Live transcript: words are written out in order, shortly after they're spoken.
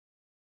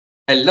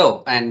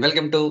Hello and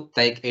welcome to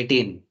Tech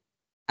 18.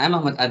 I'm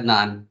Ahmed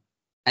Adnan,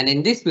 and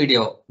in this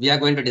video we are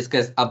going to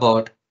discuss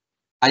about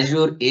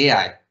Azure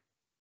AI,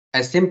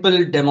 a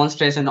simple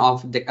demonstration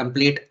of the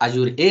complete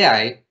Azure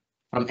AI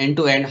from end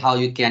to end how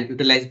you can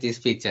utilize this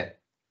feature.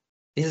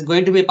 This is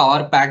going to be a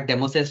power packed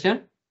demo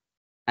session,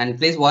 and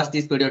please watch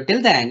this video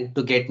till the end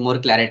to get more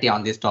clarity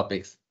on these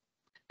topics.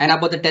 And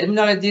about the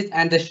terminologies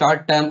and the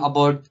short term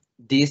about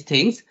these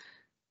things,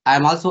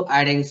 I'm also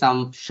adding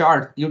some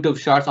short YouTube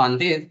shorts on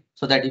this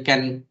so that you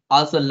can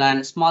also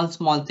learn small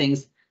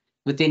things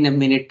within a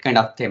minute kind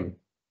of thing.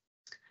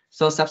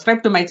 So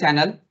subscribe to my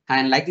channel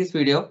and like this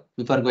video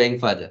before going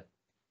further.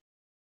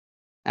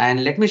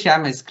 And let me share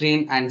my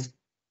screen and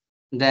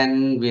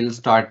then we'll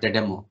start the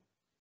demo.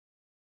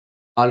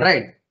 All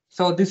right.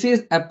 So this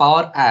is a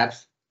Power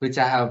Apps which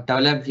I have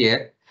developed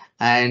here.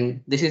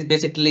 And this is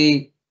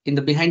basically in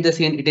the behind the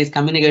scene, it is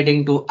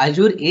communicating to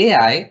Azure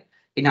AI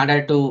in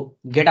order to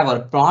get our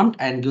prompt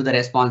and give the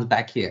response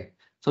back here.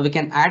 So we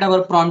can add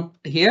our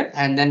prompt here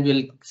and then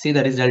we'll see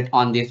the result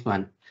on this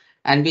one.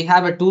 And we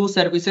have a two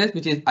services,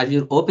 which is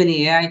Azure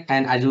OpenAI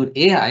and Azure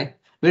AI.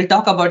 We'll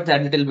talk about that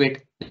a little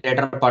bit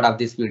later part of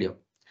this video.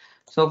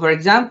 So for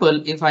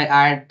example, if I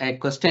add a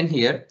question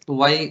here,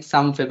 why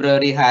some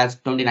February has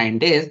 29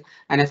 days,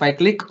 and if I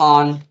click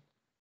on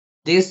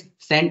this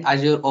send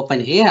Azure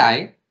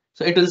OpenAI,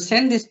 so it will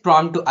send this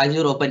prompt to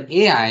Azure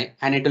OpenAI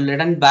and it will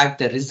return back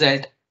the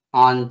result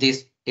on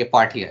this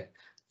part here.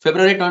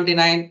 February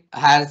 29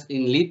 has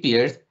in leap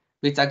years,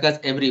 which occurs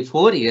every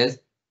 4 years.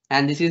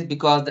 And this is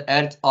because the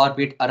Earth's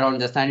orbit around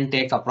the sun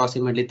takes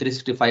approximately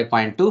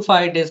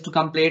 365.25 days to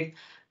complete.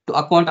 To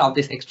account of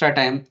this extra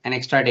time and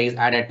extra days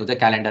added to the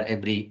calendar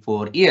every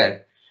 4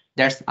 years.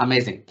 That's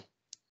amazing,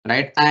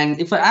 right?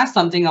 And if I ask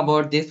something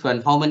about this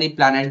one, how many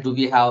planets do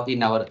we have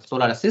in our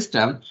solar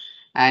system?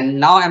 And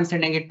now I'm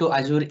sending it to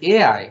Azure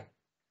AI,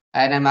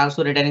 and I'm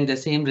also returning the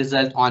same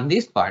result on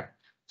this part.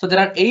 So there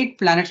are 8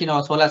 planets in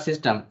our solar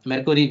system: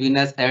 Mercury,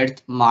 Venus,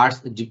 Earth, Mars,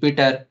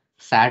 Jupiter,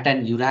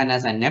 Saturn,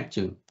 Uranus, and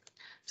Neptune.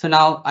 So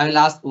now I will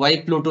ask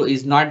why Pluto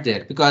is not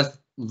there, because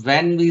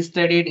when we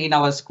studied in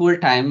our school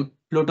time,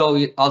 Pluto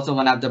is also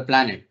one of the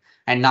planet,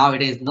 and now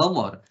it is no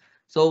more.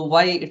 So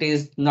why it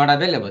is not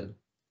available?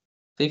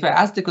 So if I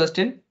ask the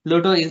question,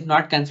 Pluto is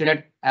not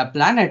considered a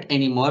planet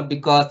anymore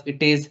because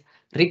it is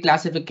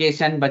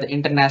reclassification by the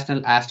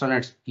International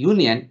Astronauts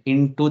Union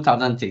in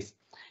 2006.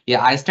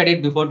 Yeah, I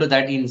studied before to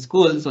that in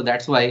school, so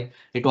that's why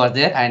it was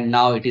there, and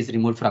now it is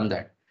removed from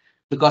that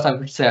because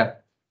of its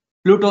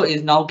Pluto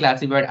is now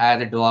classified as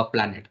a dwarf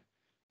planet.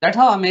 That's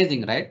how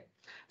amazing, right?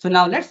 So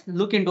now let's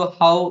look into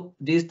how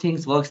these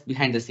things works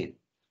behind the scene.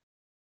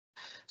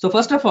 So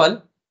first of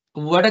all,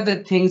 what are the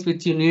things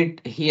which you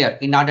need here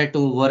in order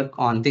to work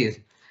on this?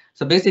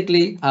 So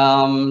basically,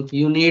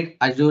 you need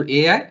Azure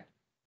AI,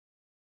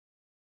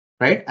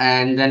 right?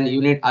 And then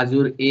you need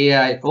Azure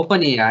AI,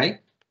 OpenAI,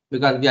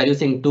 because we are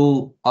using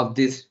two of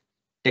these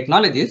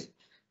technologies.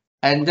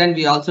 And then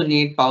we also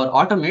need Power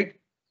Automate,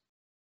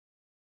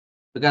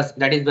 because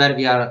that is where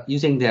we are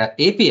using the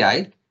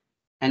API.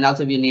 And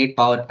also we need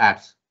Power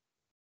Apps.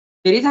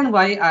 The reason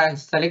why I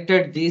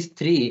selected these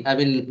three, I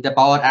mean the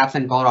Power Apps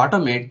and Power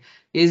Automate,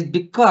 is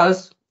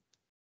because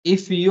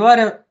if you are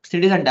a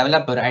citizen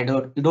developer,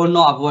 you don't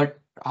know about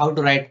how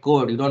to write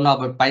code, you don't know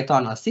about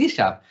Python or C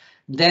Sharp,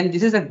 then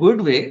this is a good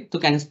way to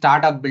can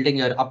start up building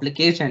your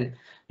application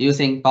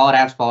using Power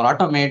Apps, Power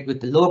Automate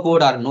with low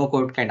code or no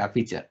code kind of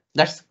feature.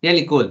 That's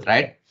really cool,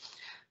 right?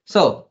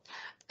 So,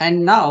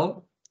 and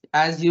now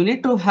as you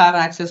need to have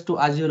access to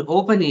Azure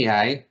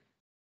OpenAI,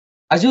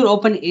 Azure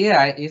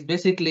OpenAI is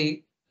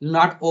basically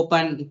not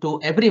open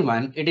to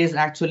everyone. It is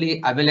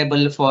actually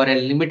available for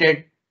a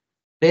limited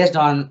based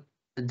on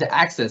the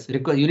access.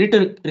 You need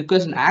to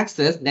request an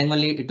access, then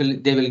only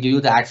they will give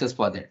you the access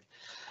for that.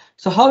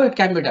 So how it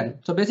can be done?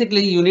 So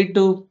basically you need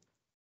to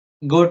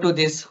go to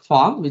this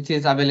form which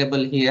is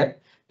available here.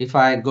 If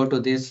I go to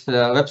this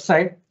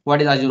website,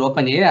 what is Azure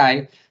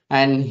OpenAI,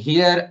 and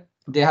here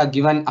they have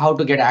given how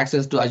to get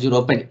access to Azure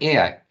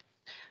OpenAI,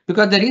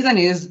 because the reason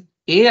is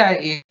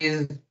AI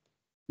is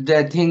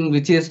the thing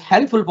which is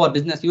helpful for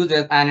business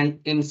users, and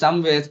in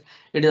some ways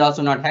it is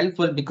also not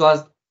helpful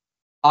because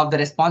of the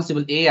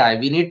responsible AI.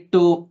 We need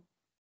to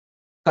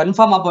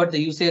confirm about the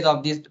usage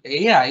of this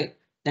AI,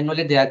 then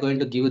only they are going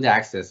to give you the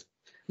access.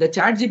 The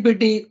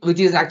ChatGPT, which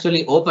is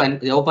actually open,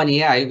 the open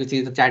AI, which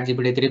is the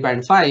ChatGPT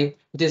 3.5,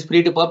 which is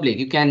free to public,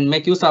 you can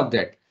make use of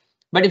that.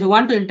 But if you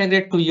want to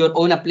integrate to your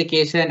own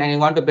application and you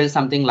want to build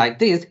something like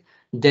this,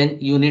 then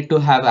you need to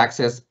have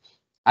access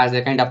as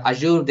a kind of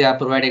Azure. They are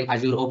providing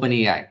Azure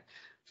OpenAI.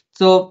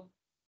 So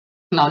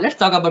now let's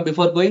talk about,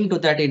 before going to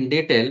that in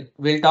detail,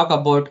 we'll talk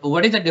about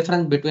what is the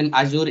difference between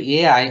Azure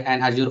AI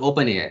and Azure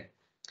OpenAI.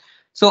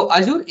 So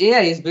Azure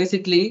AI is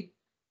basically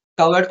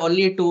covered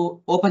only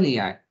to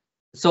OpenAI.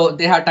 So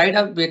they have tied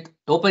up with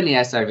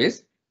OpenAI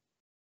service,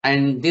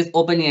 and this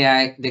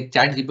OpenAI, the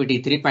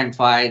ChatGPT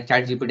 3.5,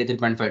 ChatGPT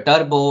 3.5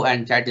 Turbo,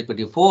 and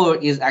ChatGPT 4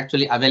 is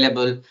actually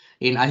available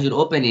in Azure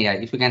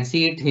OpenAI. If you can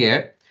see it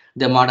here,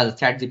 the model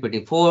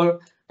ChatGPT 4,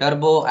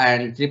 Turbo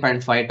and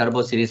 3.5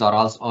 Turbo series are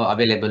also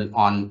available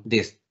on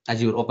this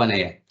Azure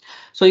OpenAI.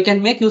 So you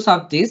can make use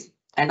of this,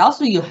 and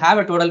also you have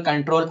a total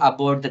control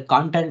about the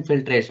content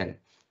filtration.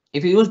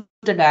 If you use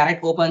the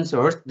direct open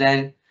source,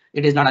 then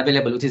it is not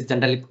available, which is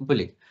generally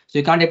public. So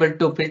you can't able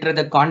to filter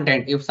the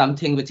content if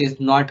something which is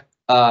not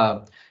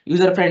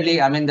user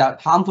friendly. I mean, the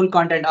harmful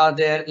content are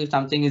there. If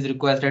something is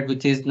requested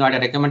which is not a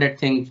recommended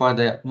thing for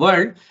the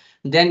world,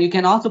 then you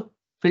can also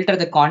filter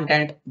the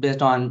content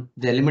based on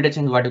the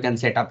limitations what you can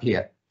set up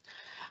here.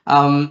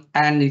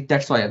 And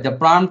that's why the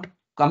prompt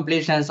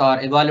completions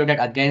are evaluated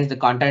against the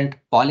content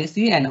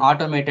policy and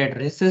automated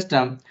risk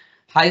system.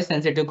 High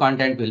sensitive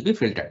content will be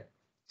filtered.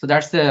 So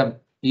that's the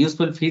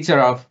useful feature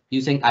of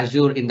using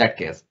Azure in that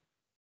case.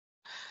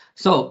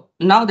 So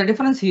now the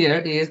difference here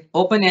is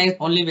OpenAI is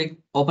only with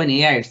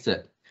OpenAI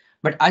itself,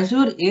 but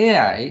Azure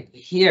AI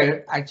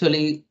here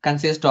actually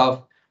consists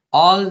of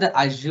all the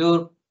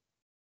Azure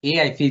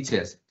AI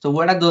features. So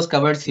what are those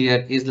covered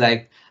here is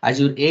like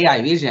Azure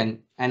AI Vision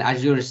and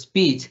Azure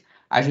Speech,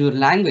 Azure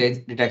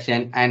Language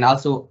Detection, and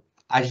also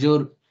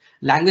Azure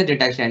Language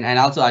Detection, and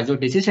also Azure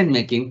Decision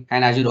Making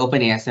and Azure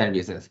OpenAI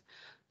Services.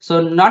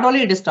 So not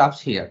only it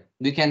stops here,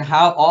 we can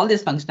have all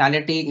this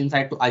functionality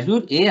inside to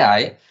Azure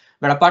AI,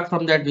 but apart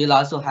from that, we'll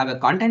also have a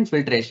content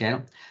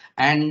filtration.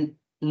 And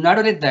not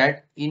only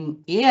that,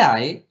 in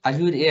AI,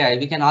 Azure AI,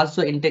 we can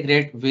also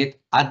integrate with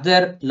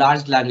other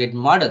large language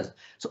models.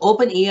 So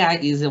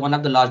OpenAI is one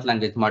of the large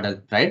language models,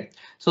 right?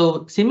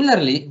 So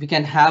similarly, we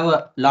can have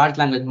a large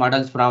language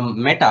models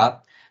from Meta,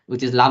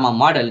 which is Llama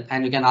model,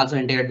 and we can also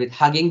integrate with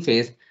Hugging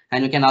Face,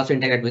 and we can also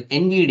integrate with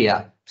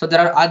NVIDIA. So there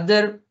are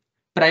other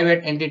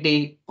private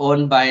entity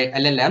owned by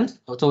LLMs,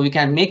 so we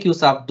can make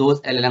use of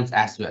those LLMs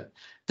as well.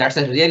 That's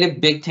a really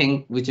big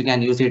thing which you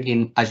can use it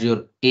in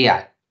Azure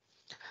AI.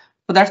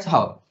 So that's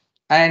how.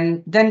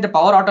 And then the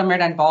Power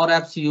Automate and Power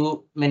Apps,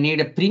 you may need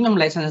a premium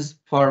license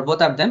for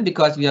both of them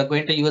because we are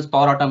going to use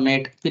Power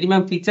Automate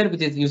premium feature,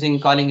 which is using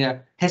calling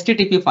a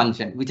HTTP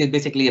function, which is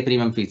basically a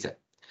premium feature.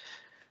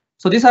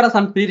 So these are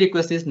some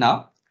prerequisites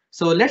now.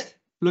 So let's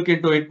look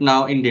into it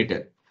now in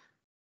detail.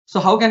 So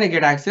how can I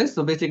get access?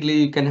 So basically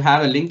you can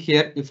have a link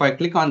here. If I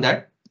click on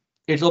that,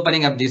 it's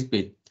opening up this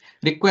page.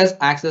 Request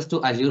access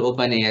to Azure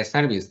OpenAI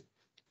service.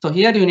 So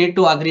here you need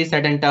to agree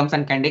certain terms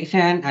and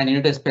conditions, and you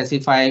need to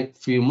specify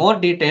few more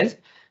details.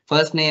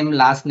 First name,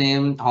 last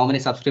name, how many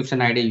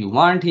subscription ID you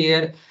want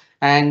here.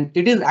 And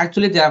it is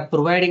actually they are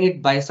providing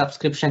it by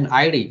subscription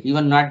ID,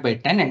 even not by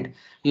tenant.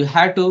 You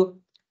have to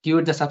give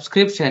it the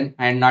subscription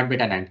and not by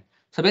tenant.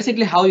 So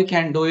basically how you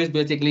can do is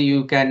basically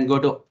you can go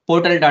to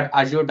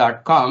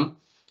portal.azure.com,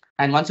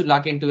 and once you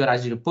log into your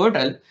Azure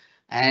portal,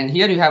 and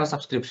here you have a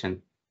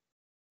subscription.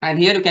 And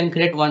here you can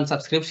create one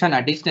subscription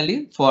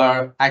additionally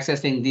for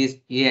accessing these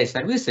AI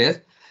services.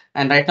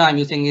 And right now I'm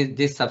using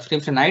this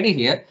subscription ID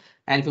here.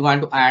 And if you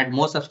want to add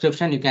more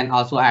subscription, you can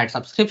also add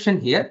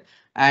subscription here.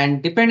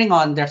 And depending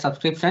on that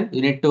subscription,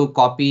 you need to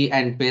copy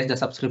and paste the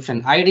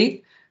subscription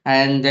ID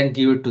and then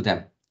give it to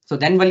them. So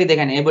then only they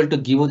can able to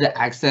give you the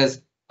access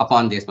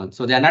upon this one.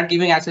 So they are not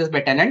giving access by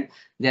tenant,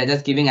 they are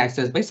just giving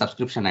access by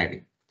subscription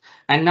ID.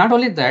 And not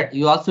only that,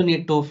 you also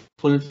need to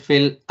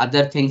fulfill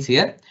other things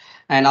here.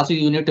 And also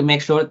you need to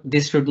make sure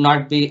this should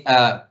not be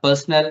a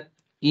personal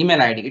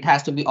email ID. It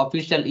has to be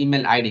official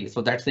email ID.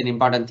 So that's an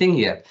important thing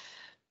here.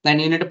 Then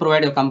you need to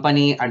provide your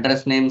company,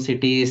 address name,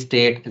 city,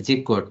 state,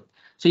 zip code.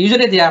 So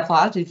usually they are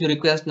fast. If you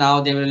request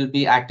now, they will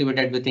be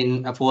activated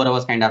within a 4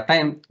 hours kind of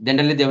time.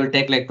 Generally, they will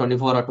take like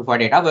 24 or to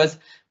 48 hours,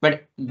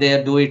 but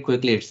they do it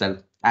quickly itself,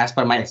 as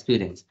per my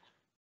experience.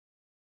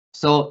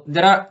 So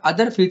there are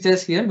other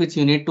features here which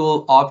you need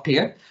to opt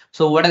here.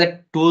 So what are the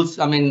tools,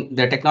 I mean,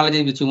 the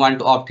technology which you want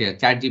to opt here?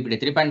 ChatGPT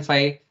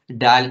 3.5,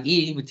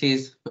 DAL-E, which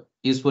is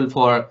useful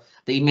for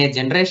the image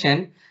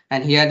generation.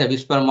 And here the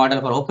Whisper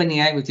model for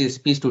OpenAI, which is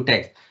speech to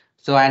text.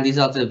 So, and these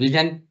are the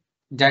Vision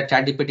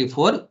ChatGPT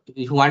 4.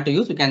 If you want to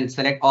use, you can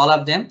select all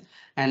of them.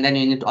 And then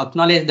you need to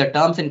acknowledge the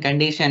terms and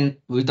condition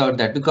without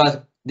that, because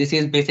this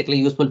is basically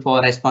useful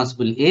for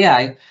responsible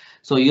AI.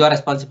 So you are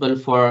responsible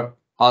for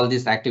all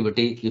this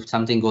activity if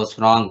something goes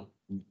wrong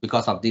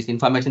because of this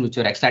information which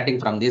you're extracting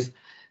from these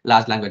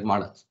large language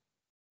models.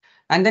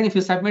 And then if you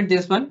submit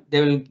this one,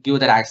 they will give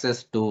that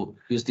access to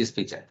use this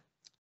feature.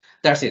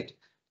 That's it.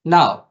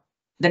 Now,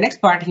 the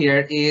next part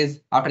here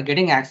is after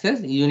getting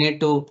access, you need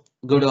to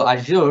go to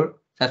Azure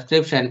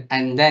subscription.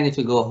 And then if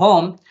you go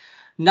home,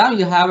 now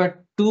you have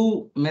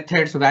two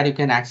methods where you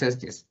can access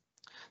this.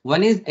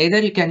 One is either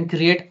you can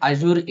create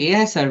Azure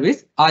AI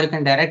service, or you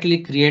can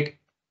directly create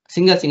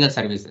single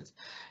services.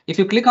 If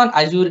you click on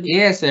Azure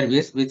AI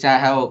service, which I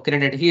have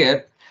created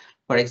here,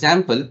 for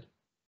example,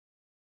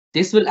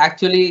 this will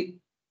actually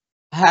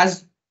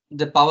has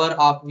the power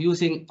of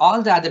using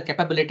all the other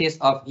capabilities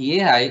of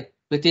AI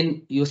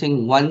within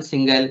using one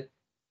single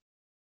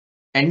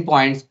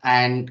endpoints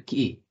and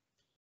key.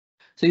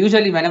 So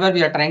usually whenever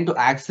we are trying to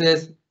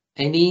access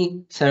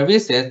any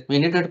services, we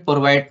need to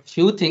provide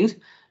few things,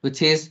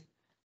 which is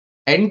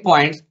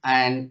endpoints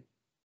and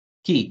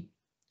key.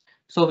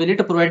 So we need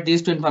to provide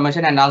these two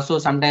information, and also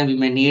sometimes we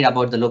may need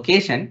about the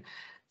location.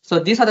 So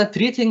these are the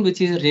three things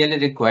which is really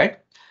required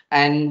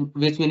and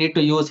which we need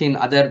to use in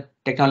other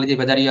technology,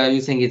 whether you are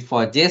using it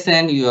for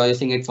JSON, you are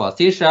using it for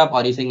C#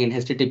 or using in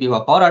HTTP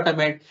or Power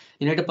Automate,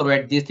 you need to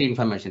provide these three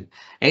information.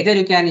 Either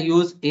you can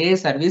use AI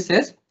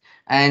services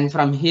and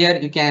from here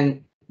you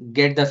can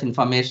get this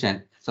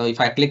information. So if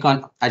I click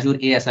on Azure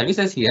AI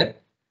services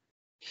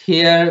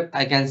here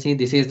I can see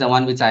this is the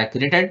one which I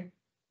created.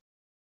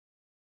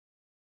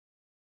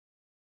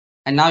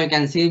 And now you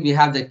can see we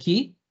have the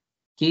key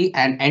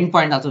and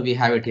endpoint also we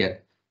have it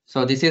here.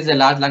 So this is a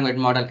large language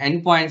model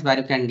endpoints where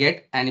you can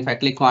get, and if I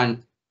click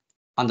on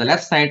the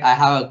left side, I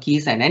have a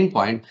keys and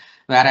endpoint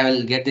where I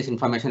will get this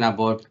information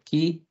about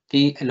key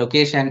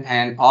location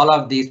and all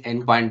of these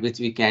endpoint which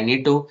we can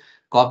need to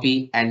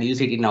copy and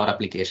use it in our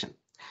application.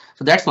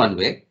 So that's one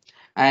way.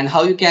 And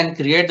how you can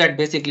create that,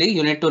 basically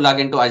you need to log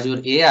into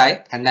Azure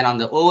AI and then on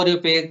the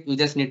overview page you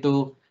just need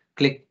to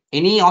click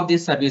any of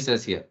these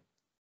services here.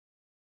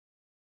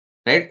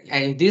 Right,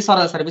 and these are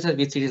the services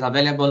which is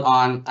available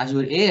on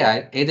Azure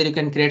AI. Either you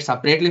can create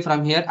separately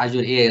from here,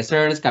 Azure AI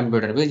Search,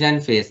 Computer Vision,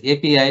 Face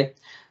API.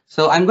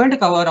 So I'm going to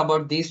cover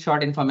about these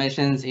short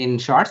informations in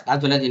shorts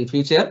as well as in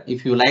future.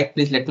 If you like,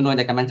 please let me know in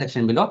the comment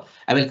section below.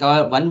 I will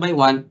cover one by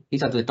one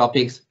each of the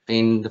topics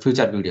in the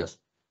future videos.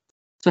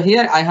 So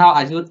here I have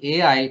Azure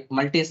AI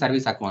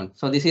multi-service account.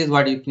 So this is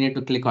what you need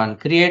to click on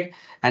create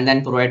and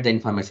then provide the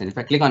information. If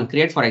I click on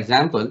create, for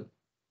example,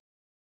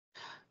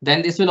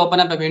 then this will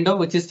open up a window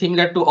which is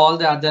similar to all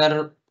the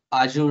other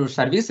Azure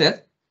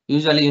services.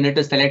 Usually you need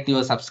to select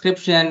your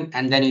subscription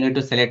and then you need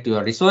to select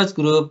your resource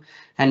group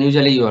and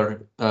usually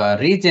your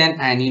region,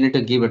 and you need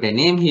to give it a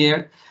name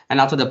here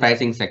and also the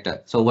pricing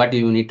sector. So what do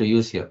you need to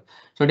use here?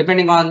 So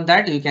depending on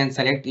that, you can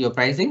select your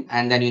pricing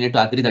and then you need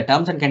to agree the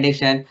terms and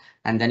condition.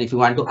 And then if you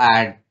want to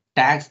add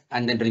tags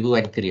and then review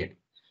and create.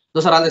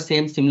 Those are all the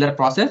same similar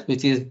process,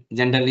 which is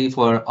generally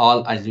for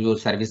all Azure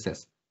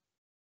services.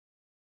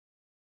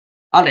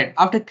 All right,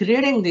 after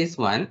creating this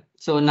one,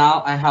 so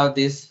now I have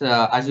this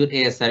Azure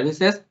AI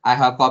services. I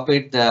have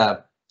copied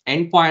the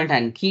endpoint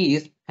and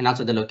keys and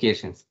also the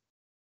locations.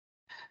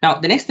 Now,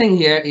 the next thing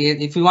here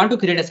is if you want to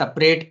create a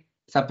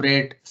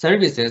separate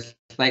services,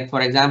 like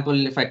for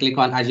example, if I click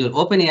on Azure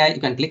OpenAI,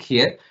 you can click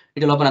here.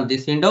 It will open up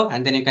this window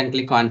and then you can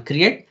click on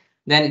create.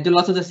 Then it will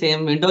also the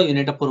same window. You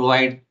need to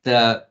provide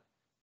the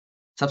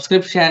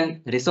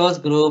subscription, resource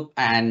group,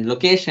 and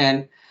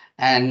location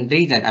and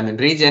region. I mean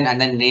region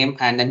and then name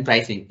and then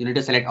pricing. You need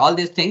to select all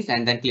these things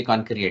and then click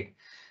on create.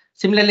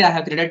 Similarly, I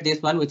have created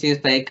this one, which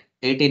is like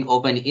 18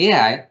 Open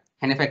AI.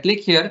 And if I click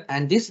here,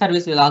 and this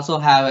service will also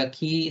have a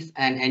keys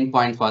and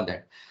endpoint for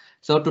that.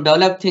 So to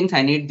develop things,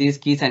 I need these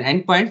keys and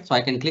endpoints. So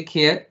I can click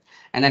here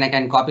and then I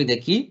can copy the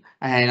key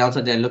and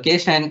also the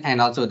location and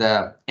also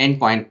the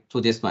endpoint to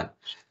this one.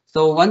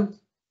 So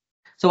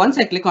once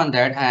I click on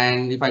that,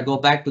 and if I go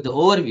back to the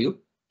overview,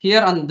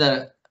 here on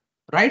the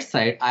right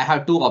side, I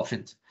have two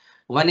options.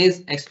 One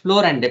is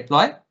explore and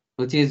deploy,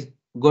 which is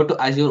go to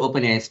Azure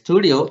OpenAI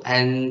Studio,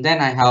 and then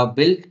I have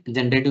built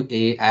generative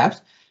AI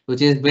apps,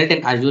 which is built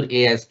in Azure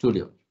AI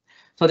Studio.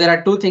 So there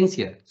are two things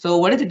here. So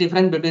what is the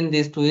difference between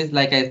these two is,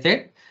 like I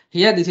said,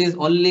 here this is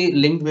only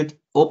linked with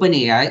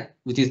OpenAI,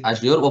 which is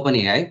Azure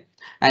OpenAI,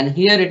 and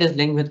here it is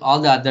linked with all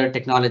the other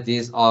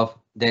technologies of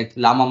the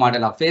Llama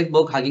model of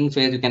Facebook, Hugging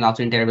Face. You can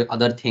also interact with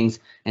other things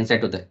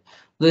inside to that.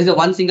 So this is a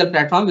one single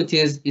platform which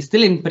is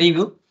still in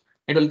preview.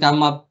 It will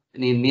come up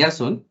in near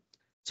soon.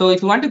 So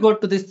if you want to go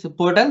to this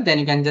portal, then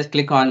you can just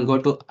click on go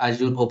to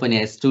Azure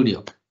OpenAI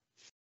Studio.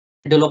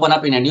 It will open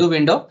up in a new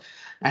window,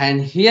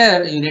 and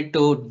here you need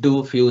to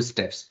do few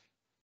steps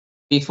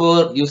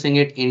before using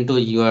it into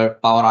your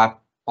Power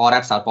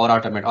Apps or Power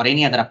Automate or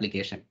any other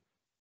application.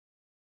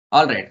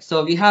 All right,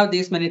 so we have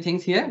these many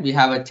things here. We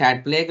have a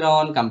chat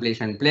playground,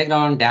 completion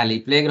playground, daily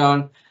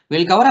playground.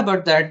 We'll cover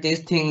about that these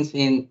things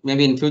in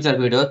maybe in future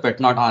videos, but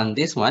not on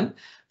this one.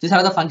 These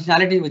are the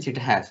functionality which it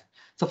has.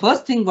 So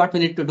first thing what we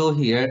need to do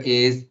here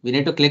is we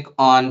need to click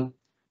on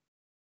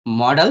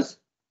models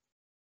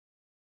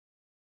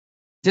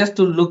just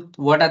to look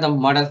what are the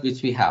models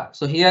which we have.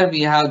 So here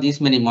we have these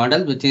many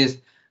models, which is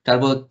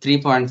Turbo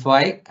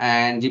 3.5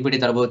 and GPT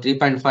Turbo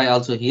 3.5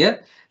 also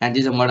here. And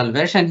this is a model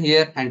version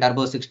here and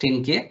Turbo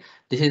 16K.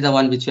 This is the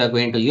one which we are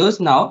going to use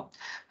now.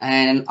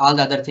 And all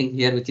the other things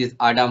here, which is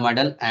ADA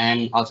model,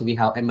 and also we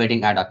have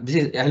embedding ADA. This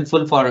is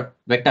helpful for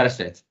vector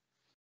search.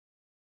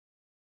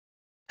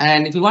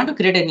 And if you want to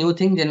create a new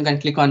thing, then you can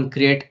click on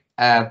create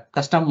a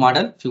custom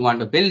model. If you want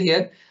to build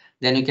here,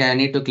 then you can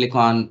need to click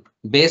on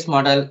base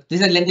model.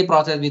 This is a lengthy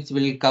process which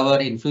we'll cover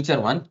in future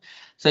one.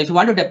 So if you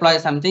want to deploy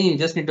something, you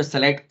just need to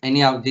select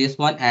any of this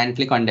one and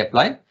click on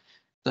deploy.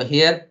 So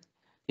here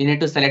you need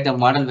to select the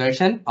model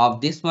version of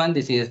this one.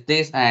 This is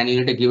this, and you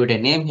need to give it a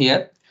name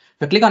here.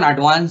 So click on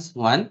advanced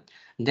one.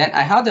 Then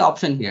I have the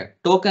option here,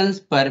 tokens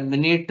per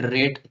minute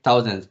rate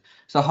thousands.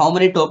 So how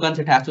many tokens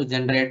it has to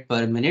generate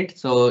per minute?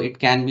 So it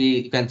can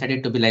be, you can set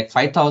it to be like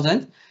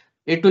 5,000.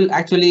 It will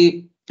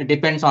actually, it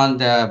depends on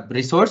the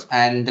resource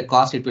and the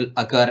cost it will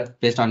occur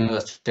based on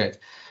your state.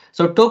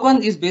 So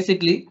token is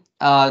basically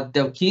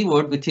the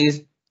keyword which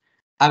is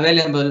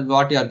available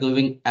what you are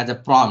giving as a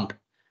prompt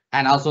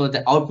and also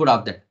the output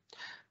of that.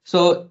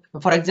 So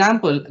for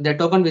example, the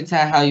token which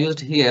I have used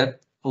here,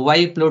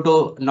 why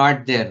Pluto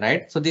not there,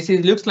 right? So this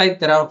is looks like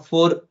there are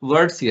 4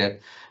 words here,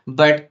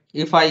 but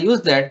if I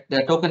use that,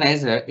 the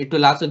tokenizer, it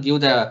will also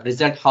give the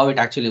result how it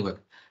actually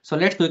works. So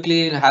let's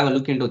quickly have a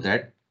look into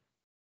that.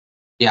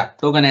 Yeah,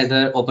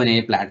 tokenizer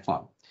OpenAI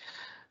platform.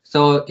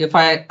 So if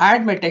I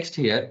add my text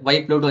here,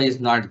 why Pluto is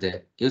not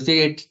there? You see,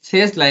 it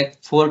says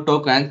like 4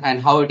 tokens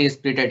and how it is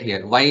splitted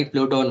here. Why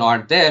Pluto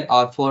not there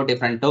are 4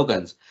 different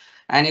tokens.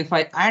 And if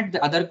I add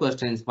the other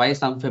questions, why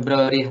some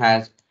February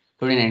has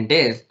 29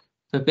 days,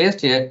 so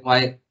paste here,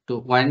 why to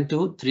 1,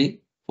 2,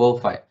 3, 4,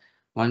 5.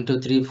 1,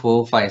 2, 3,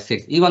 4, 5,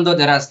 6. Even though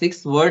there are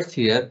 6 words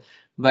here,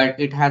 but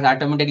it has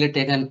automatically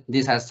taken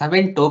this as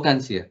 7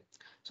 tokens here.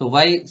 So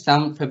why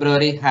some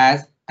February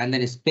has and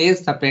then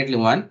space separately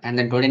one and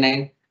then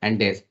 29 and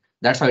days.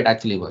 That's how it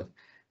actually works.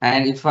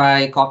 And if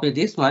I copy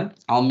this one,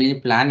 how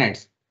many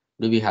planets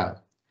do we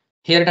have?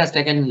 Here it has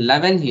taken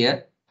 11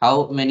 here.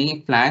 How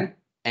many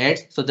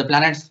planets? So the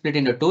planets split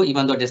into 2,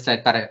 even though this is a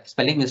correct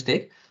spelling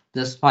mistake,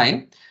 just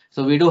fine.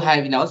 So we do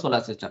have in our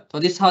solar system. So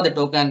this is how the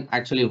token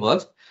actually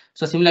works.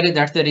 So similarly,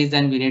 that's the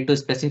reason we need to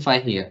specify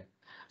here.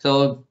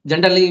 So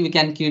generally we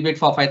can keep it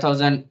for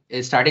 5,000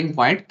 a starting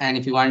point. And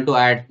if you want to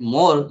add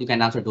more, you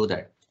can also do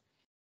that.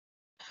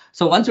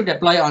 So once you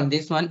deploy on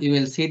this one, you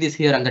will see this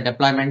here on the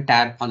deployment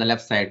tab on the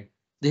left side.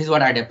 This is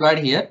what I deployed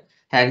here.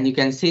 And you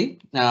can see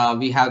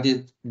we have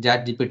this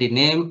ChatGPT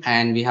name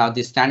and we have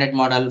the standard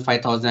model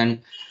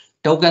 5,000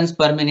 tokens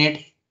per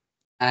minute.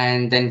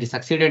 And then we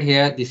succeeded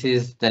here. This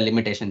is the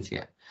limitations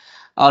here.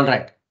 All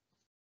right.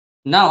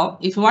 Now,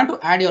 if you want to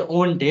add your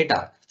own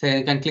data, so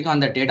you can click on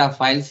the data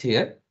files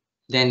here.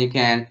 Then you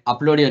can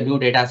upload your new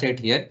data set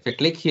here. If you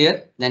click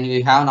here, then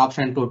you have an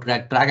option to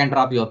drag and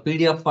drop your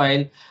PDF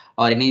file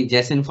or any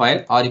JSON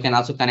file, or you can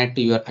also connect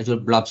to your Azure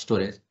Blob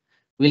storage.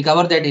 We'll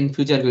cover that in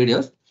future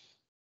videos.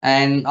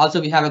 And also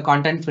we have a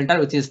content filter,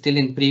 which is still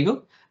in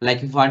preview. Like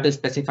if you want to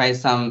specify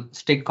some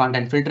strict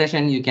content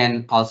filtration, you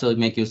can also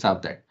make use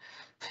of that.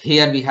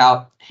 Here we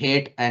have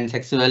hate and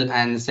sexual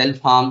and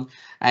self-harm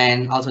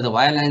and also the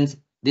violence.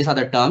 These are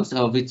the terms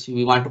which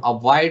we want to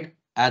avoid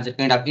as a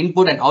kind of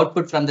input and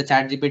output from the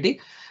chat GPT.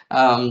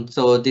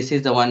 So this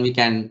is the one we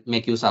can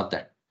make use of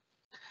that.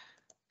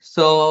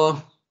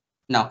 So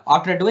now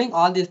after doing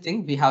all these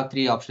things, we have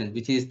 3 options,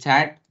 which is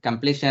chat,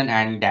 completion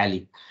and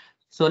DALI.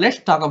 So let's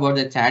talk about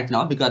the chat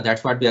now, because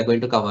that's what we are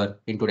going to cover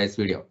in today's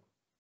video.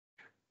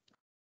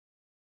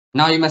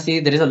 Now you must see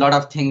there is a lot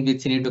of things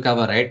which you need to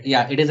cover, right?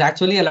 Yeah, it is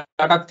actually a lot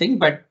of things,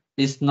 but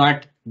it's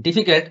not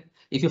difficult.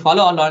 If you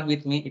follow along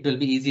with me, it will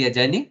be easy a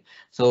journey.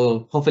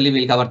 So hopefully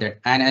we'll cover that.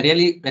 And I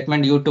really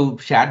recommend you to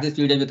share this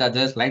video with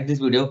others, like this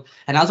video,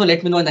 and also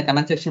let me know in the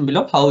comment section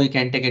below how we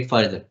can take it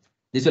further.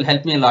 This will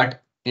help me a lot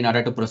in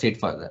order to proceed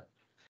further.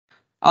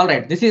 All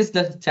right, this is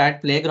the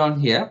chat playground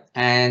here.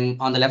 And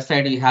on the left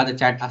side, you have the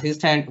chat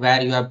assistant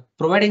where you are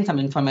providing some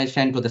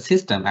information to the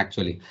system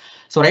actually.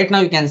 So right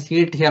now you can see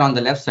it here on the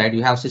left side,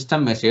 you have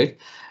system message.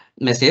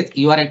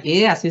 You are an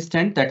AI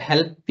assistant that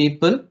help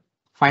people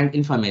find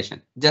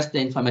information, just the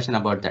information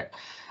about that.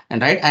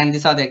 And right, and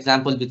these are the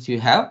examples which you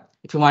have.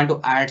 If you want to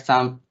add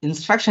some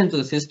instruction to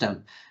the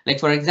system,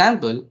 like for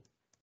example,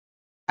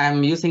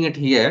 I'm using it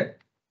here.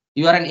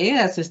 You are an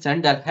AI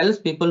assistant that helps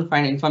people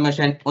find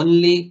information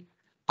only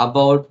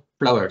about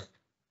flowers.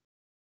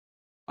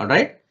 All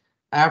right.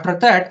 After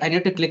that, I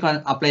need to click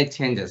on apply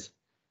changes.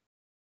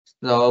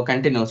 So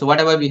continue. So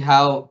whatever we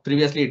have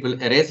previously, it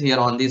will erase here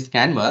on this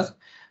canvas.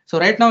 So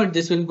right now,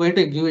 this will going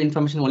to give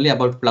information only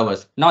about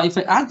flowers. Now, if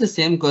I ask the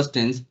same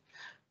questions,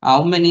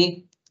 how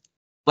many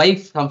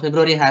wives from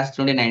February has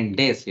 29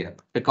 days here?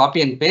 To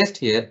copy and paste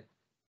here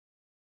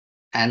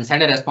and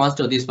send a response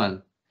to this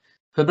one.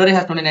 February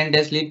has 29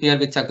 days leap year,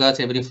 which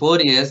occurs every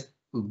 4 years,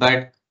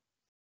 but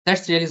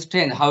that's really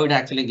strange how it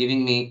actually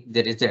giving me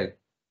the result.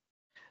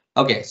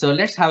 Okay, so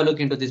let's have a look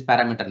into this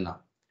parameter now.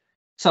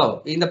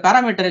 So in the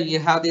parameter, you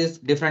have these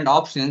different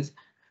options.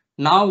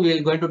 Now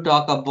we're going to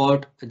talk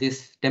about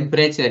this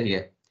temperature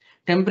here.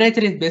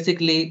 Temperature is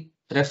basically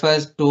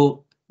refers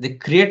to the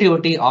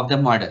creativity of the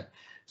model.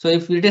 So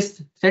if it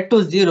is set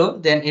to 0,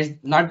 then it's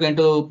not going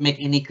to make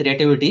any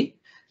creativity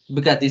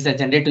because this is a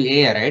generative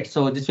AI, right?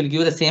 So this will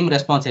give the same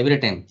response every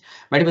time.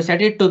 But if you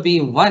set it to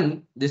be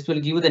 1, this will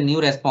give the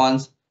new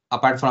response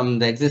apart from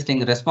the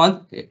existing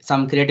response,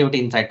 some creativity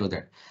inside to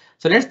that.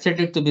 So let's set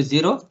it to be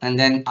 0 and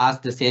then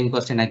ask the same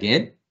question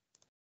again.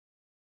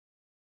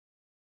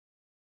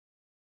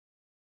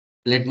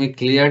 Let me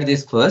clear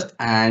this first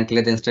and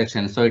clear the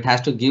instruction. So it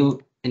has to give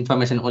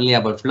information only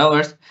about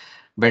flowers,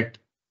 but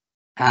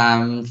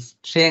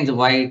strange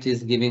why it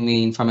is giving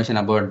me information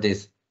about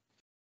this.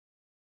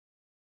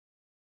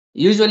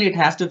 Usually it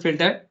has to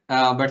filter,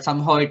 but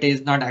somehow it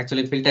is not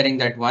actually filtering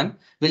that one.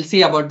 We'll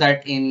see about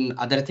that in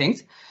other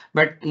things.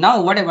 But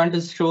now what I want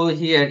to show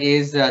here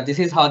is this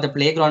is how the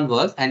playground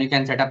works, and you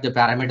can set up the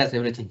parameters,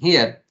 everything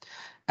here.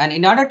 And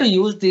in order to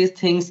use these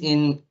things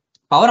in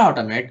Power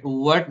Automate,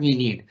 what we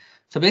need.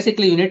 So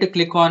basically you need to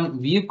click on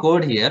view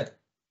code here.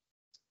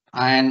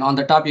 And on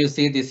the top, you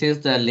see this is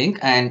the link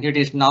and it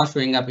is now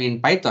showing up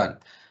in Python.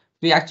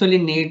 We actually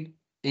need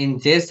in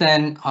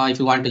JSON if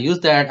you want to use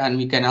that, and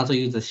we can also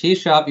use the C#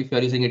 if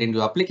you're using it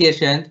into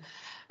applications.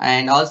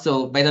 And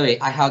also, by the way,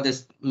 I have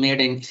this made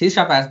in C#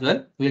 as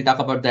well. We'll talk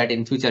about that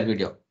in future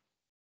video.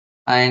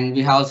 And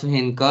we have also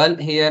in curl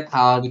here,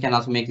 we can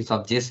also make use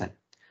of JSON.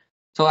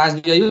 So as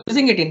we are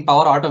using it in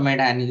Power Automate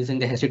and using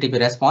the HTTP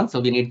response, so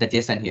we need the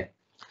JSON here.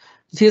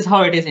 This is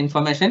how it is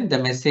information, the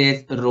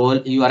message,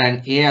 role. You are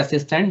an AI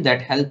assistant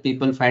that help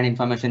people find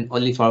information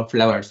only for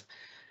flowers.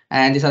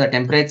 And these are the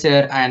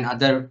temperature and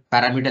other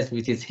parameters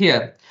which is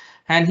here.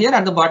 And here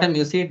at the bottom,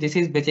 you see this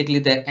is basically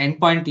the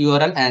endpoint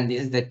URL and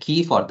this is the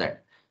key for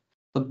that.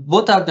 So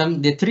both of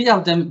them, the three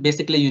of them,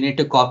 basically you need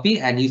to copy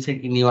and use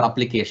it in your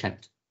application.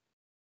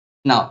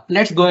 Now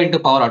let's go into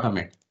Power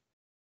Automate.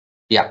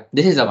 Yeah,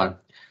 this is the one.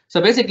 So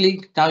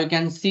basically now you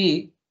can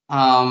see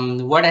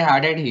what I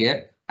added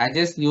here. I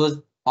just use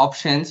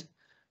options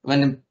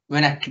when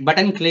I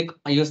button click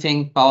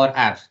using Power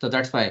Apps. So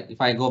that's why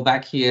if I go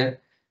back here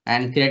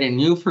and create a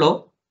new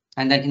flow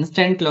and then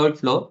instant cloud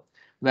flow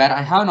where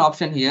I have an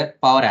option here,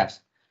 Power Apps.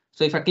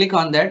 So if I click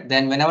on that,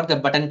 then whenever the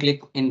button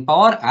click in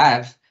Power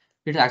Apps,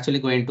 it's actually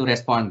going to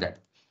respond that.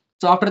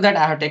 So after that,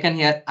 I have taken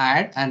here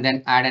add and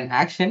then add an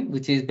action,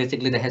 which is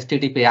basically the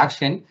HTTP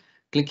action.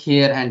 Click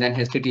here and then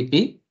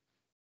HTTP.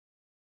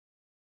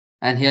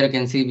 And here you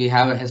can see we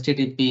have a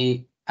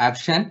HTTP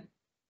action,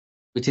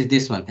 which is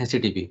this one,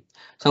 HTTP.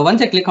 So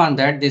once I click on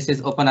that, this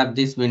is open up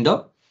this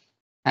window.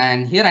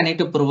 And here I need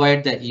to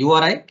provide the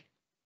URI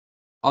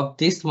of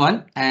this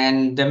one.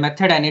 And the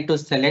method I need to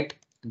select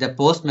the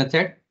post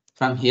method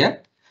from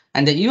here.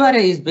 And the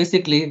URI is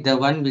basically the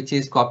one which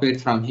is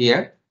copied from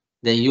here,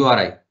 the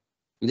URI.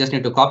 You just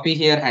need to copy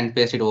here and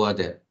paste it over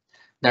there.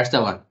 That's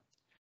the one.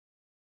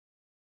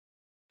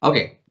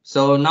 Okay,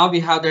 so now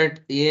we have that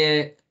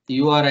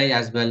URI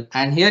as well.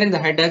 And here in the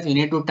headers, you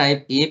need to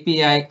type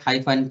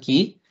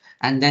API-key,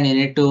 and then you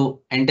need to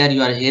enter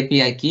your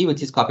API key,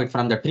 which is copied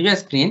from the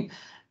previous screen.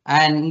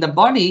 And in the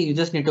body, you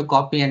just need to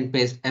copy and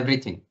paste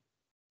everything.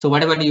 So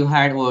whatever you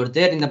had over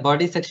there in the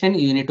body section,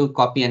 you need to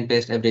copy and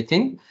paste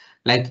everything,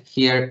 like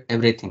here,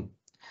 everything.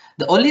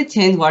 The only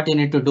change what you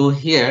need to do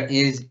here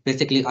is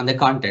basically on the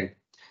content.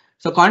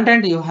 So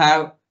content, you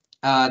have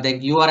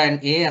you are an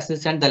AI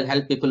assistant that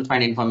help people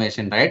find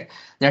information, right?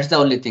 That's the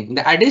only thing.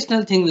 The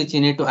additional thing which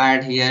you need to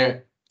add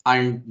here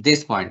on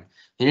this point,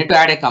 you need to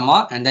add a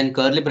comma and then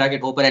curly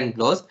bracket open and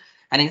close.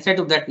 And instead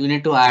of that, you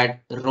need to add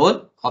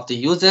role of the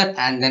user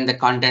and then the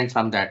content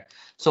from that.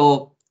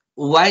 So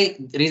why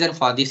reason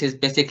for this is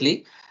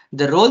basically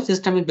the role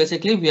system is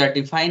basically we are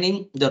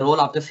defining the role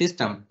of the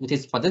system, which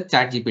is for the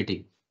chat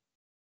GPT.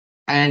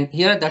 And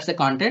here that's the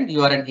content.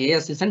 You are an AI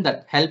assistant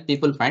that help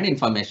people find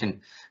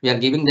information. We are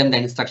giving them the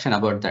instruction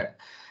about that.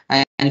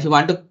 And if you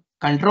want to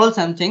control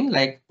something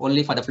like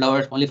only for the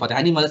flowers, only for the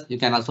animals, you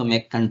can also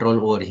make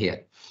control over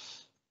here.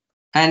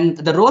 And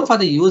the role for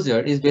the user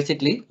is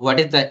basically what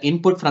is the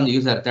input from the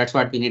user. That's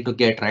what we need to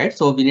get, right?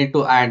 So we need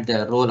to add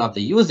the role of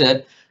the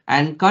user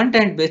and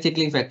content.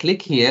 Basically, if I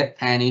click here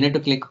and you need to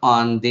click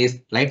on this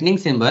lightning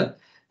symbol,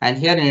 and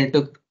here you need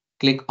to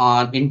click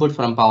on input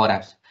from Power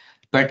Apps.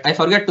 But I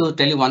forgot to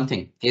tell you one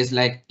thing is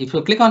like if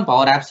you click on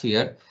Power Apps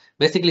here,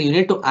 basically you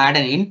need to add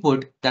an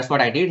input. That's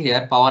what I did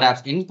here, Power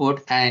Apps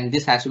input, and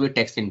this has to be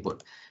text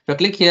input. If you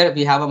click here,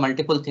 we have a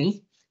multiple things.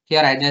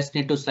 Here I just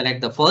need to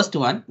select the first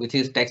one, which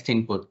is text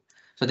input.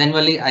 So then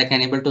only I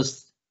can able to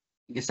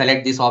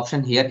select this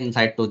option here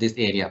inside to this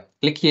area.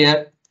 Click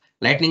here,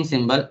 lightning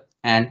symbol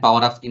and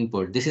Power Apps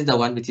input. This is the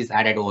one which is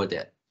added over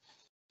there.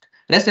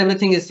 Rest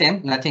everything is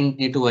same, nothing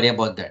need to worry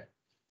about that.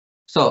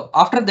 So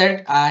after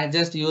that, I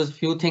just use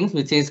few things,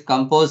 which is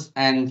compose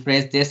and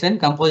phrase JSON.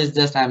 Compose is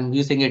just I'm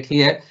using it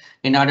here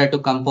in order to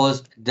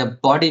compose the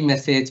body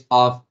message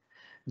of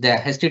the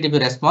HTTP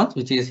response,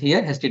 which is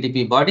here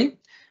HTTP body.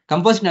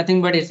 Compose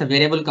nothing but it's a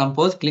variable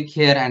compose. Click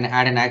here and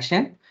add an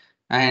action.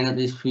 And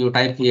if you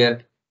type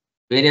here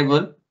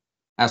variable,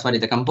 sorry,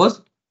 the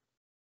compose,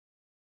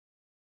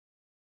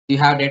 you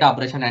have data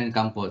operation and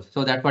compose.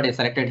 So that's what is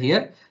selected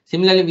here.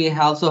 Similarly, we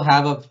also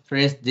have a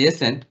phrase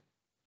JSON.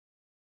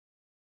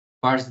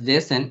 First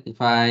JSON, if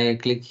I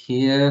click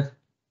here,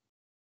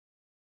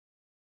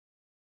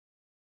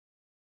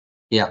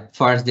 yeah,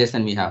 first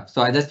JSON we have.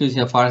 So I just use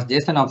your first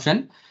JSON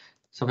option.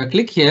 So if I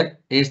click here,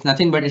 it's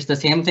nothing but it's the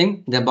same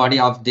thing, the body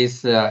of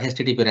this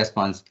HTTP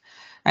response.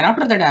 And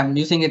after that, I'm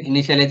using it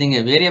initializing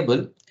a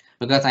variable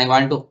because I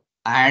want to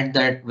add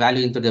that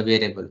value into the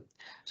variable.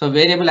 So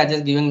variable, I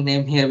just giving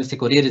name here with the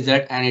query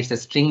result and it's a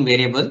string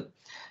variable.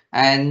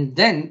 And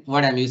then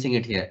what I'm using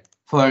it here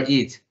for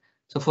each.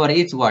 So for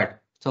each what?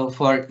 So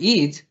for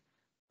each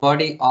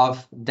body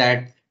of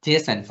that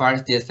JSON,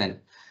 first JSON.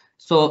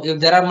 So if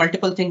there are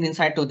multiple things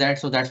inside to that,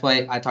 so that's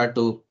why I thought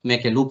to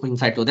make a loop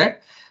inside to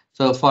that.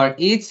 So for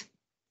each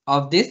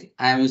of this,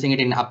 I am using it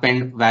in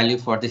append value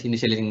for this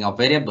initializing of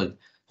variable.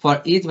 For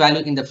each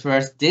value in the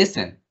first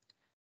JSON,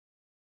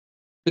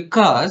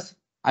 because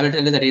I will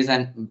tell you the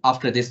reason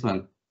after this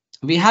one.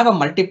 we have a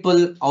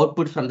multiple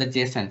output from the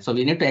JSON. So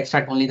we need to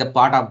extract only the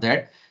part of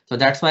that. So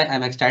that's why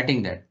I'm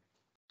extracting that.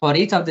 For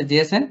each of the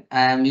JSON,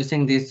 I'm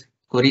using this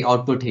query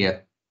output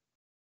here,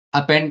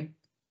 append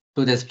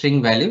to the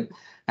string value.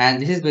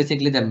 And this is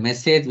basically the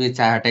message which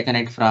I have taken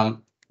it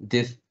from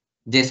this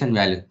JSON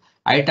value.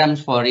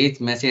 Items for each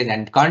message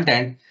and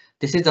content.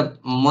 This is the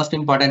most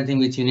important thing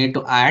which you need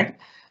to add,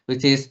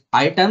 which is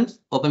items,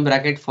 open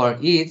bracket for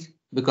each,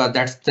 because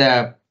that's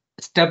the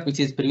step which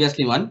is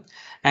previously one,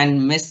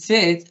 and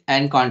message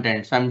and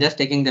content. So I'm just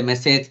taking the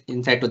message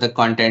inside to the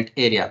content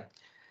area.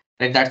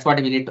 Right, that's what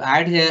we need to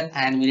add here,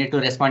 and we need to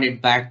respond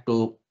it back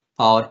to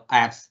Power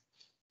Apps.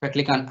 If I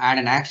click on add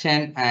an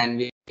action, and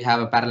we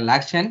have a parallel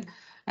action,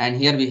 and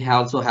here we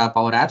also have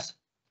Power Apps.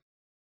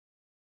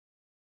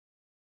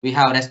 We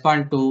have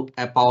respond to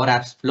a Power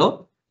Apps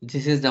flow.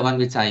 This is the one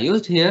which I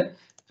used here.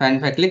 And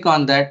if I click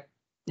on that,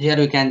 here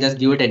we can just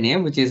give it a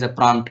name, which is a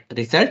prompt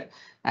result.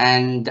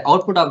 And the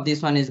output of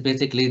this one is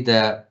basically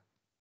the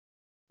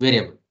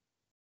variable.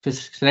 If you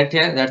select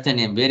here, that's the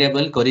name,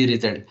 variable query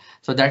result.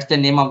 So that's the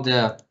name of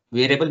the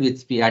variable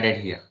which we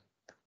added here,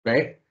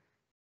 right?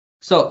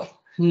 So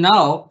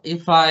now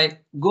if I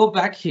go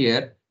back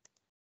here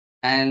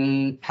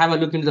and have a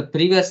look into the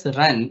previous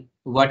run,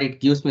 what it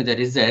gives me the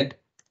result.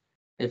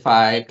 If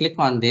I click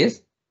on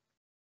this,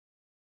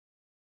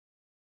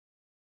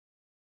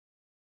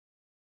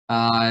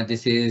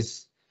 this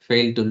is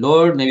failed to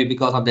load, maybe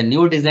because of the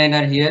new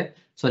designer here.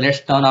 So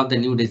let's turn off the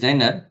new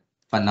designer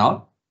for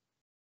now.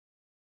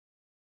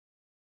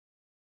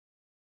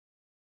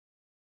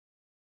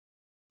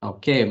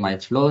 Okay, my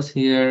flows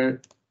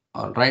here.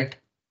 All right.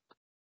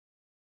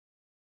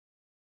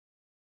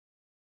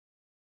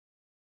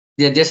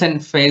 The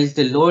JSON fails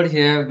to load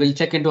here. We'll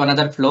check into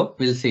another flow.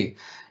 We'll see.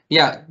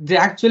 Yeah, they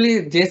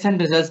actually JSON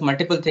results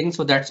multiple things.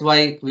 So that's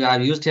why we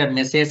are used here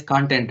message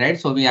content, right?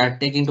 So we are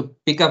taking to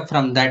pick up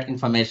from that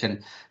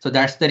information. So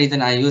that's the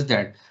reason I use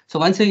that. So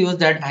once you use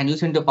that and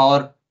use into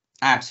Power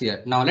Apps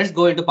here. Now let's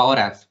go into Power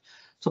Apps.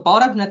 So Power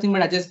Apps, nothing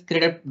but I just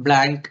created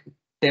blank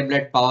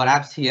tablet Power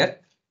Apps here.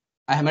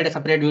 I have made a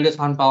separate videos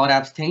on Power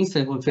Apps things. So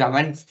if you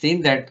haven't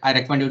seen that, I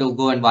recommend you to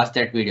go and watch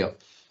that video.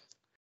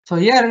 So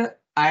here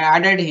I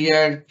added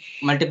here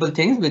multiple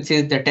things, which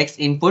is the text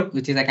input,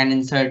 which is I can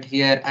insert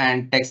here,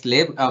 and text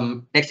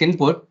label, text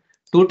input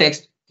to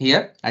text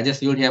here. I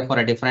just used here for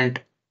a different,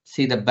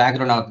 see the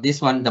background of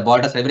this one, the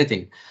borders,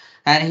 everything.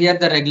 And here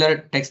the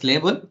regular text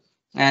label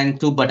and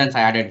two buttons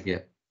I added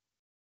here.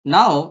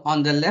 Now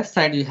on the left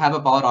side, you have a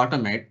Power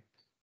Automate.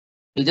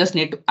 You just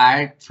need to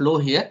add flow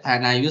here,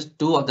 and I used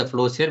two of the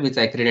flows here, which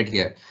I created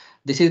here.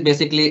 This is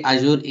basically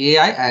Azure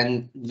AI,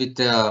 and with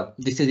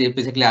this is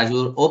basically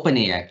Azure Open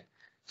AI.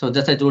 So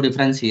that's a two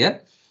difference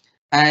here.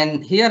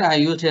 And here I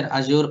used here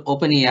Azure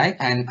Open AI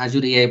and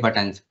Azure AI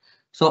buttons.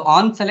 So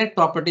on select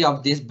property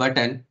of this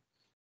button,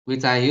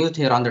 which I used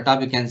here on the top,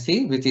 you can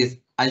see, which is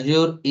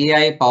Azure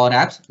AI Power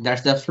Apps.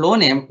 That's the flow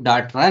name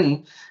dot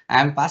run.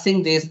 I'm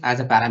passing this as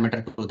a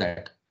parameter to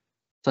that.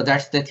 So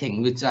that's the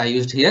thing which I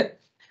used here.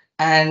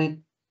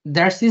 And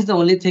that is the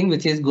only thing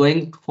which is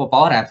going for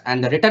Power Apps,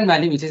 and the return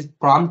value, which is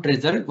prompt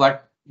result,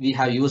 what we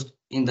have used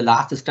in the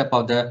last step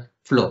of the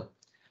flow,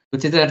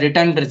 which is a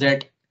return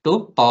result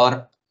to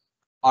Power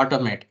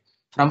Automate,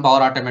 from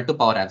Power Automate to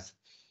Power Apps.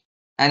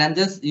 And I'm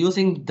just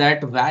using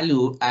that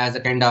value as a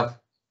kind of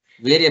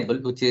variable,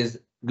 which is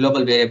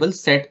global variable,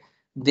 set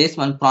this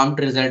one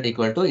prompt result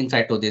equal to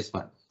inside to this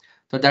one.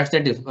 So that's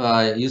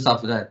the use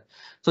of that.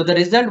 So the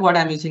result, what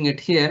I'm using it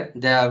here,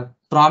 the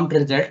prompt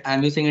result,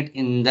 I'm using it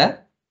in the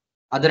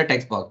other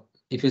text box.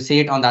 If you see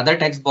it on the other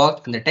text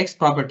box in the text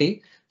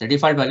property, the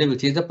default value,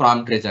 which is the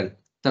prompt result.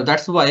 So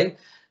that's why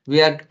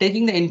we are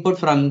taking the input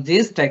from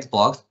this text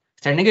box,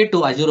 sending it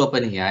to Azure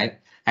OpenAI,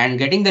 and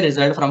getting the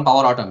result from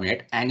Power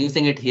Automate and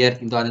using it here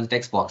into another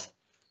text box.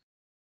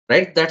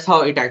 Right? That's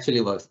how it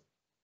actually works.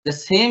 The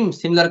same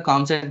similar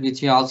concept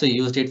which we also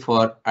used it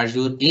for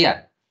Azure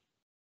AI.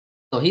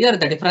 So here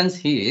the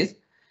difference is,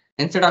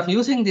 instead of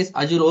using this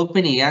Azure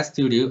OpenAI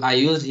Studio, I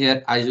use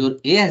here Azure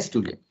AI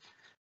Studio.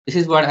 This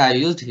is what I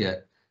used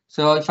here.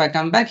 So if I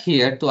come back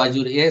here to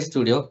Azure AI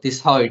Studio, this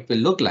is how it will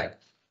look like.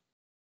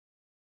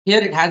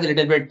 Here it has a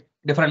little bit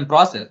different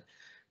process,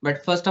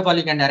 but first of all,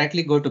 you can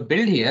directly go to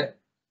build here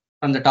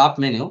from the top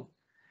menu,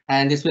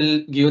 and this will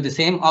give you the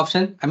same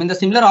option. I mean, the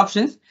similar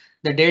options,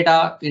 the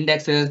data,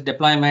 indexes,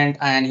 deployment,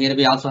 and here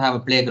we also have a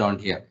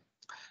playground here.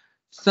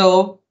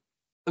 So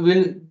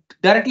we'll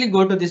directly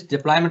go to this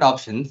deployment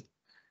options.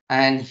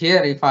 And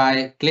here, if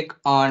I click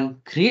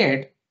on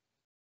create,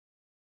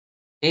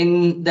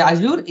 in the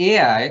Azure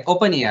AI,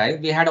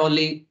 OpenAI, we had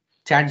only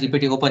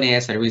ChatGPT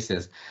OpenAI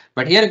services.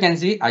 But here you can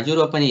see Azure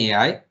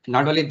OpenAI.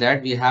 Not only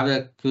that, we have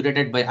a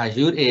curated by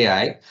Azure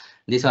AI.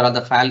 These are all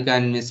the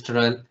Falcon,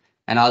 Mistral,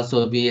 and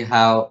also we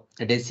have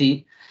a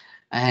Desi.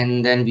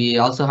 And then we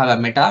also have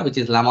a Meta, which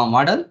is Llama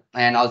model.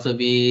 And also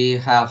we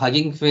have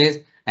Hugging Face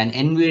and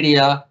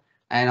NVIDIA,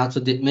 and also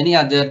many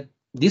other.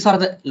 These are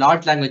the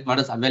large language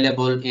models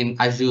available in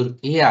Azure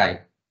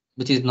AI,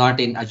 which is not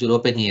in Azure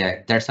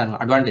OpenAI. That's an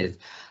advantage.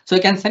 So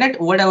you can select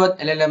whatever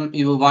LLM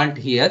you want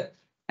here,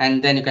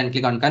 and then you can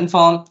click on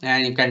confirm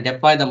and you can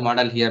deploy the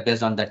model here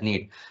based on that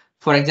need.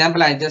 For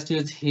example, I just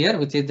use here,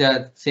 which is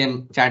the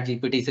same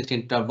ChatGPT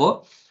 16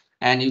 Turbo,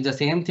 and use the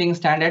same thing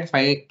standard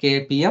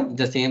 5K PM,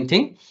 the same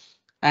thing.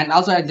 And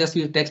also I just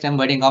use text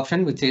embedding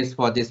option, which is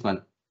for this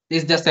one.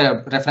 This is just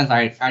a reference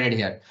I added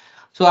here.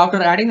 So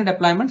after adding the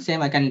deployment,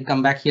 same I can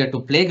come back here to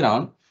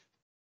playground.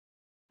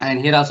 And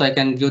here also I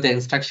can give the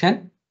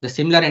instruction, the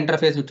similar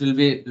interface which will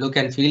be look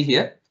and feel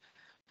here.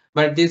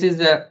 But this is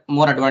the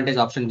more advantage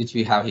option which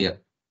we have here.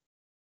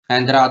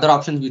 And there are other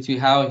options which we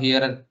have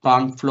here,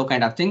 prompt flow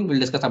kind of thing. We'll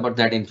discuss about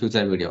that in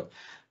future video.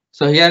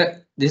 So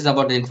here, this is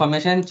about the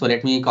information. So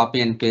let me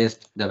copy and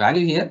paste the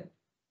value here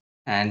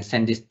and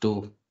send this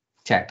to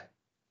chat.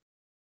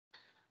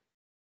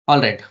 All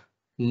right,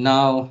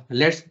 now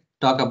let's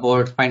talk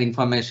about find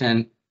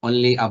information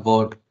only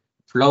about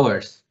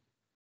flowers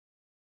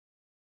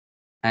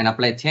and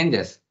apply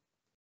changes.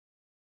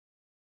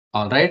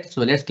 All right,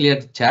 so let's clear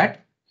the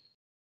chat.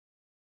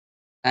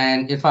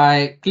 And if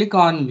I click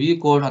on view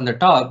code on the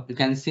top, you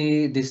can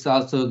see this is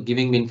also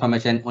giving me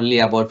information only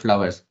about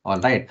flowers. All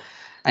right.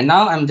 And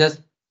now I'm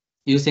just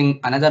using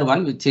another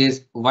one, which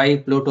is why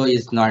Pluto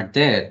is not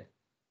there.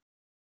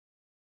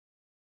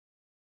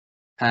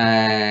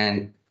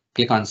 And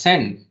click on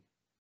send.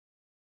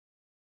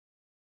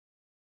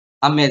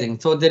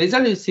 Amazing. So the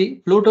result you see,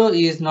 Pluto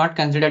is not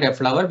considered a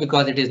flower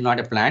because it is not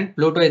a plant.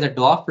 Pluto is a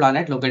dwarf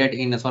planet located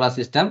in the solar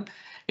system.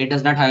 It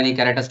does not have any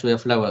characters to a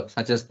flower,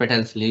 such as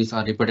petals, leaves,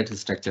 or reproductive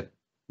structure.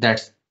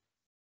 That's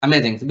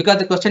amazing. Because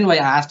the question I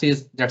asked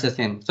is that's the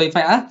same. So if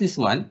I ask this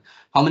one,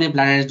 how many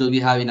planets do we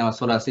have in our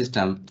solar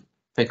system?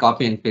 If I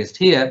copy and paste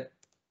here,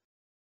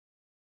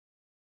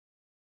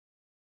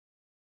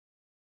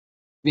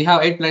 we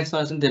have 8 planets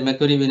the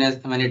Mercury,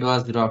 Venus, when it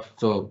was dropped.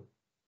 So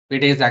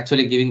it is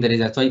actually giving the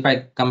result. So if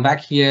I come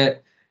back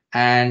here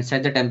and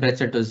set the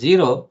temperature to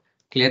 0,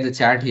 clear the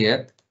chart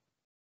here,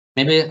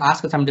 maybe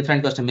ask some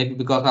different question, maybe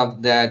because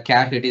of the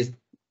cache it is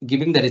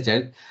giving the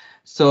result.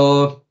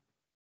 So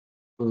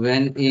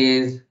when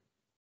is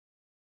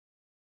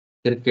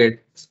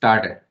cricket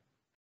started?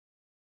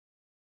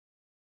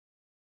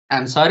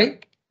 I'm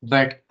sorry,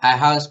 but I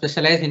have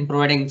specialized in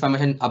providing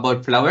information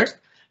about flowers.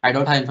 I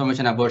don't have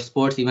information about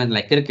sports, even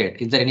like cricket.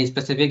 Is there any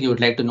specific you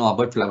would like to know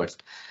about flowers?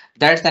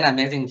 That's an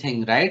amazing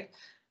thing, right?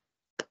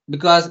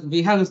 Because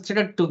we have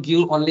instead to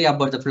give only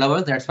about the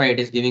flowers. That's why it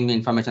is giving me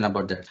information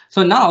about that.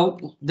 So now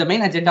the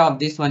main agenda of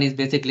this one is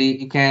basically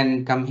you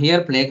can come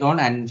here playground,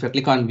 and if you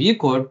click on view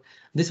code,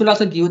 this will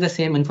also give the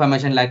same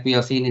information like we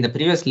have seen in the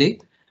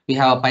previously. We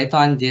have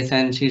Python,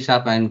 JSON, C#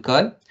 and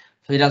curl.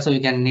 So here also we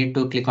can need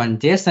to click on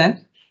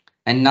JSON,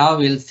 and now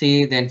we'll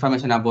see the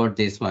information about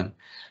this one.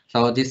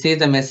 So this is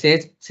the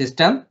message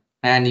system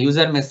and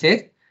user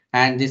message,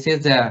 and this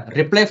is the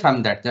reply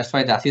from that. That's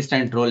why the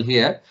assistant role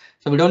here.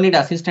 So we don't need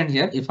assistant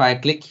here. If I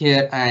click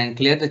here and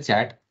clear the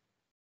chat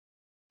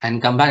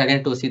and come back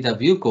again to see the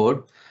view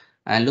code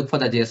and look for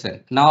the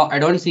JSON. Now I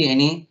don't see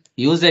any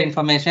user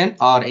information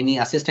or any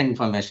assistant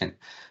information.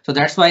 So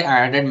that's why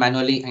I added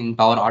manually in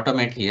Power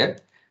Automate here.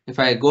 If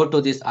I go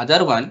to this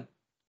other one,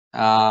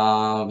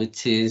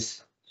 which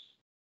is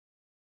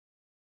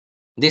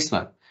this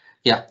one.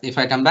 Yeah, if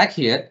I come back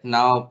here,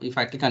 now if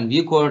I click on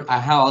view code, I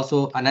have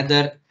also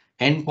another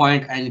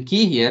endpoint and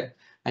key here.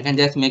 I can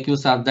just make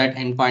use of that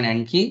endpoint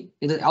and key.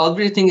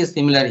 Everything is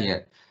similar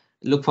here.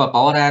 Look for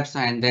Power Apps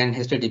and then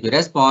HTTP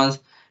response.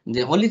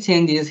 The only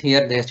change is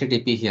here the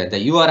HTTP here, the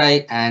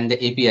URI and the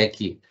API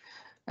key.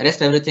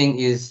 Rest everything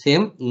is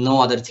same,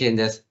 no other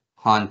changes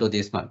on to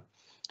this one.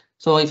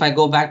 So if I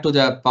go back to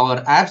the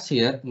Power Apps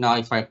here, now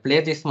if I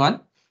play this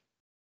one,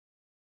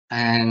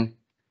 and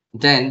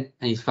then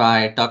if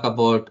I talk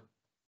about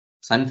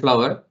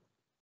sunflower,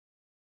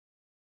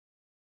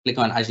 click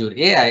on Azure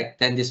AI,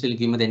 then this will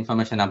give me the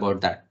information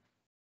about that.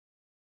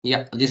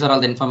 Yeah, these are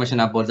all the information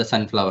about the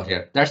sunflower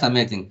here. That's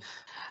amazing.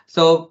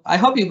 So I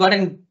hope you got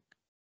a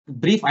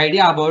brief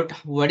idea about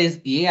what is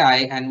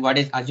AI and what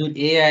is Azure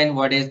AI and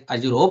what is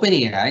Azure Open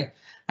AI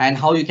and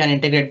how you can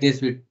integrate this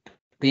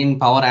between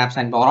Power Apps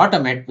and Power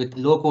Automate with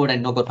low code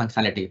and no code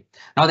functionality.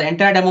 Now the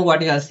entire demo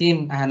what you have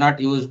seen, I have not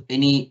used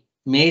any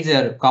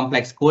major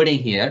complex coding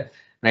here,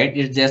 right?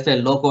 It's just a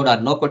low code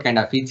or no code kind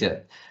of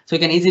feature. So you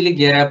can easily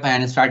gear up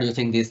and start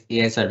using these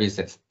AI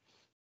services.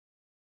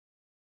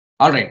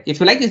 All right, if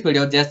you like this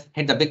video, just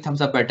hit the big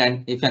thumbs up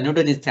button. If you're new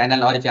to this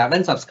channel or if you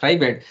haven't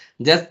subscribed it,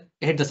 just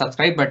hit the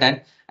subscribe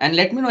button and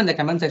let me know in the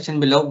comment section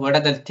below what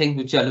are the things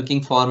which you are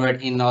looking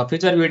forward in our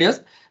future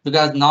videos,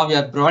 because now we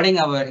are broadening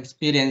our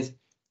experience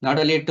not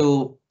only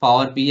to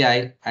Power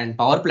BI and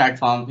Power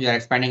Platform, we are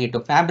expanding it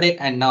to Fabric,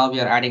 and now we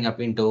are adding up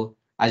into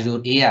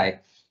Azure AI,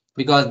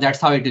 because that's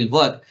how it will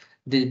work.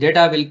 The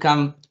data will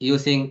come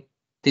using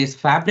this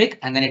Fabric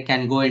and then it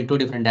can go in two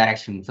different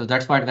directions. So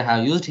that's what we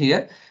have used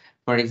here.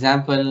 For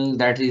example,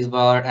 that is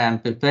what I'm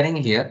preparing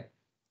here.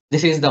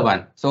 This is the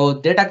one. So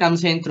data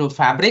comes in through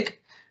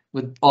Fabric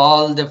with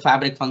all the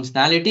Fabric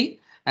functionality,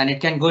 and it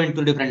can go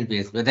into different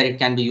ways, whether it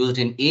can be used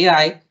in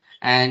AI,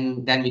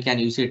 and then we can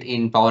use it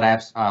in Power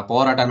Apps,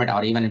 Power Automate,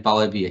 or even in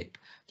Power BI.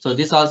 So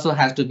this also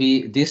has to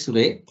be this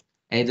way.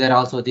 Either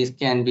also this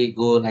can be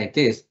go like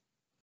this,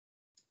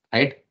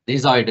 right?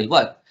 This is how it will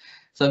work.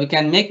 So we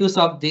can make use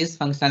of this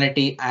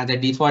functionality as a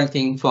default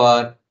thing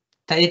for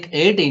Take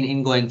 18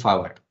 in going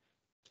forward.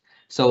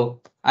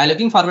 So I'm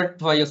looking forward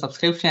for your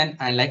subscription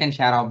and like and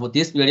share about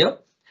this video.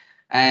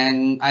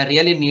 And I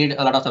really need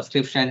a lot of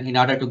subscription in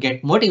order to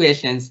get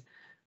motivations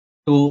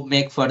to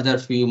make further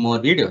few more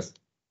videos.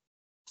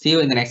 See you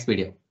in the next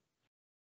video.